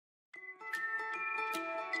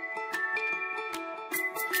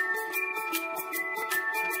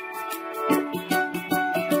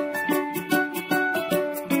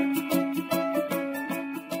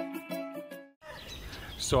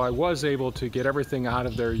So I was able to get everything out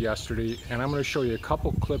of there yesterday, and I'm going to show you a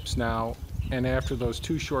couple clips now, and after those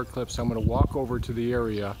 2 short clips I'm going to walk over to the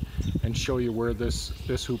area and show you where this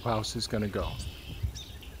hoop house is going to go.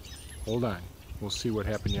 Hold on, we'll see what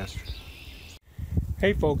happened yesterday.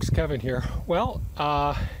 Hey folks, Kevin here. Well,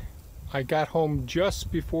 I got home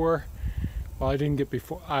just before, well, I didn't get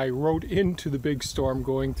before, I rode into the big storm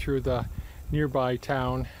going through the nearby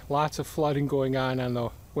town. Lots of flooding going on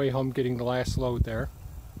the way home, getting the last load there.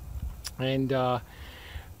 And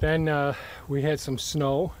then we had some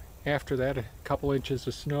snow after that, a couple inches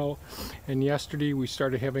of snow. And yesterday we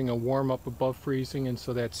started having a warm up above freezing, and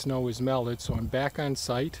so that snow is melted. So I'm back on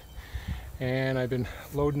site, and I've been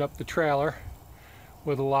loading up the trailer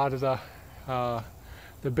with a lot of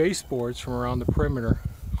the baseboards from around the perimeter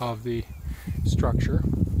of the structure.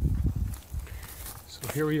 So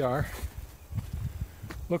here we are.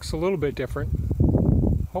 Looks a little bit different.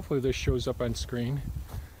 Hopefully this shows up on screen.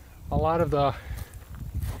 A lot of the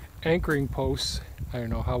anchoring posts, I don't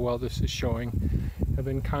know how well this is showing, have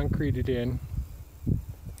been concreted in.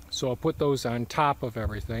 So I'll put those on top of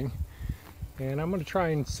everything. And I'm going to try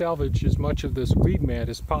and salvage as much of this weed mat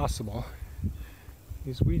as possible.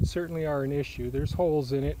 These weeds certainly are an issue. There's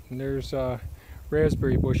holes in it, and there's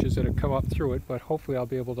raspberry bushes that have come up through it, but hopefully I'll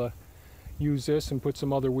be able to use this and put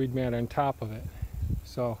some other weed mat on top of it.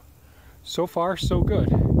 So far so good.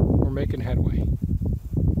 We're making headway.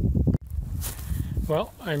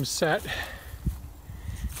 Well, I'm set.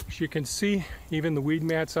 As you can see, even the weed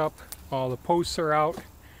mat's up, all the posts are out,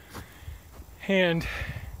 and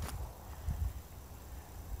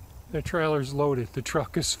the trailer's loaded. The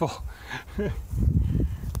truck is full.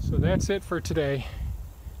 So that's it for today.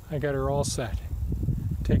 I got her all set.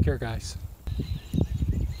 Take care, guys.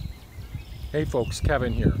 Hey folks,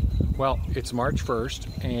 Kevin here. Well, it's March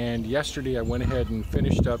 1st, and yesterday I went ahead and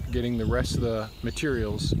finished up getting the rest of the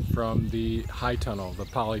materials from the high tunnel, the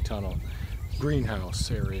polytunnel greenhouse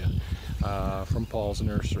area from Paul's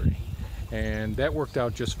nursery. And that worked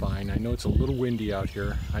out just fine. I know it's a little windy out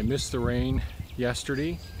here. I missed the rain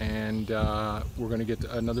yesterday, and we're going to get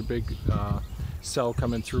another big cell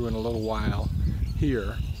coming through in a little while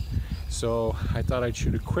here. So I thought I'd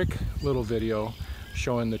shoot a quick little video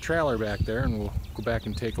showing the trailer back there, and we'll go back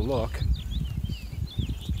and take a look.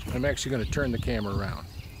 I'm actually going to turn the camera around.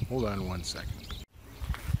 Hold on one second.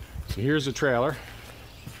 So here's the trailer.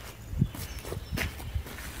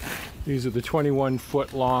 These are the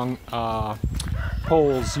 21-foot long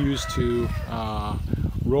poles used to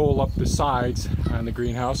roll up the sides on the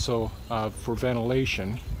greenhouse, so for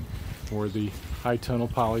ventilation, or the high tunnel,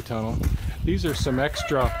 polytunnel. These are some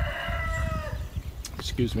extra,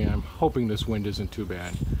 excuse me, I'm hoping this wind isn't too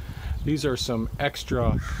bad. These are some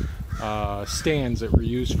extra stands that were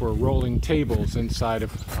used for rolling tables inside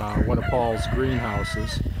of one of Paul's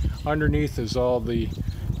greenhouses. Underneath is all the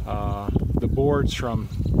boards from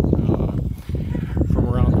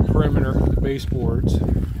around the perimeter, the baseboards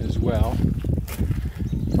as well.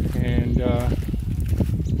 And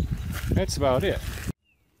that's about it.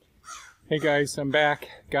 Hey guys, I'm back.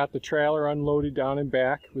 Got the trailer unloaded down and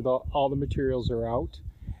back with all the materials are out.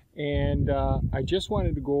 And I just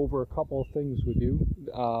wanted to go over a couple of things with you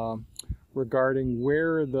regarding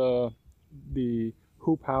where the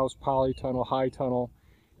hoop house, polytunnel, high tunnel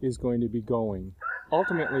is going to be going.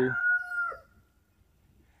 Ultimately,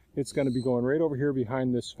 it's going to be going right over here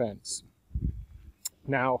behind this fence.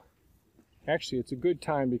 Now, actually, it's a good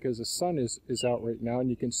time because the sun is out right now, and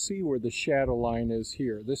you can see where the shadow line is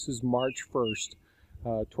here. This is March 1st,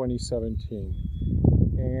 2017.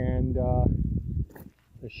 And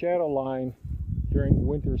the shadow line during the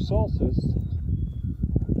winter solstice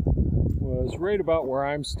was right about where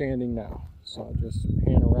I'm standing now. So I'll just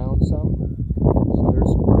pan around some. So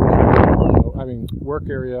there's work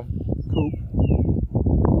area, coop,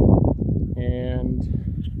 and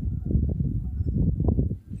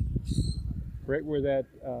right where that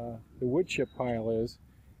the wood chip pile is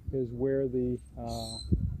where the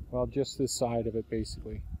well, just this side of it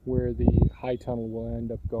basically, where the high tunnel will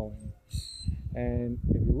end up going. And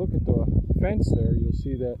if you look at the fence there, you'll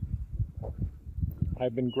see that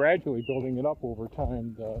I've been gradually building it up over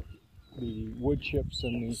time, the wood chips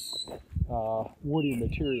and the woody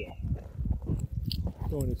material.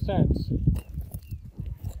 So in a sense,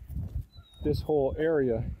 this whole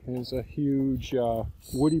area is a huge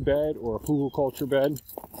woody bed or hugelkultur bed.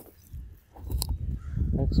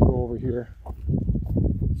 Let's go over here.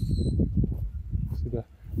 See,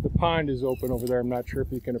 the pond is open over there. I'm not sure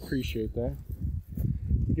if you can appreciate that.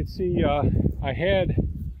 You can see I had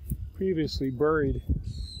previously buried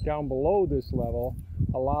down below this level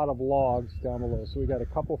a lot of logs down below. So we got a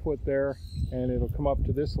couple foot there, and it'll come up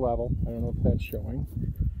to this level. I don't know if that's showing.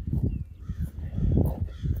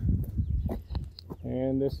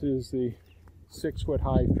 And this is the 6-foot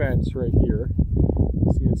high fence right here.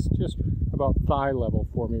 You see, it's just about thigh level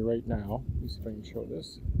for me right now. Let me see if I can show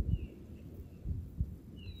this.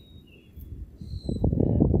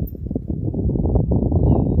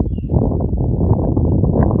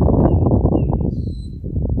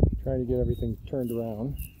 Trying to get everything turned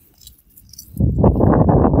around.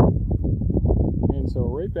 And so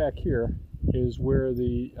right back here is where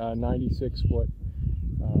the 96-foot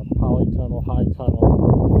polytunnel, high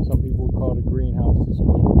tunnel, some people would call it a greenhouse, is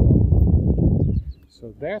going to go.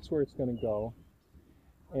 So that's where it's going to go.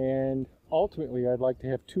 And ultimately I'd like to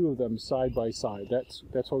have 2 of them side by side. That's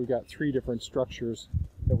why we got 3 different structures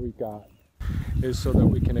that we've got, is so that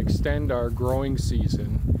we can extend our growing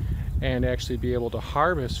season and actually be able to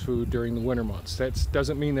harvest food during the winter months. That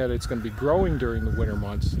doesn't mean that it's going to be growing during the winter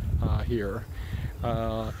months here.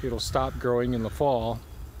 It'll stop growing in the fall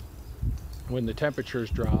when the temperatures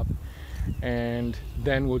drop, and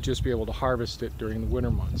then we'll just be able to harvest it during the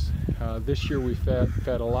winter months. This year we fed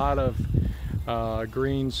a lot of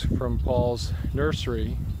greens from Paul's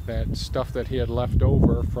nursery, that stuff that he had left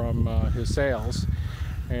over from his sales,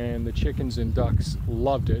 and the chickens and ducks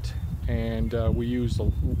loved it. And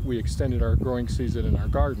we extended our growing season in our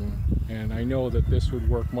garden, and I know that this would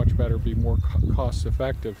work much better, be more cost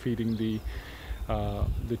effective, feeding the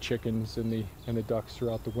chickens and the ducks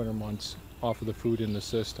throughout the winter months off of the food in the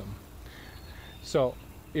system. So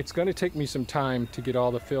it's going to take me some time to get all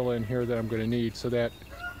the fill in here that I'm going to need, so that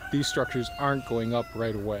these structures aren't going up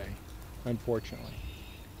right away, unfortunately.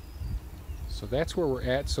 So that's where we're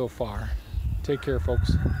at so far. Take care,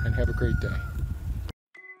 folks, and have a great day.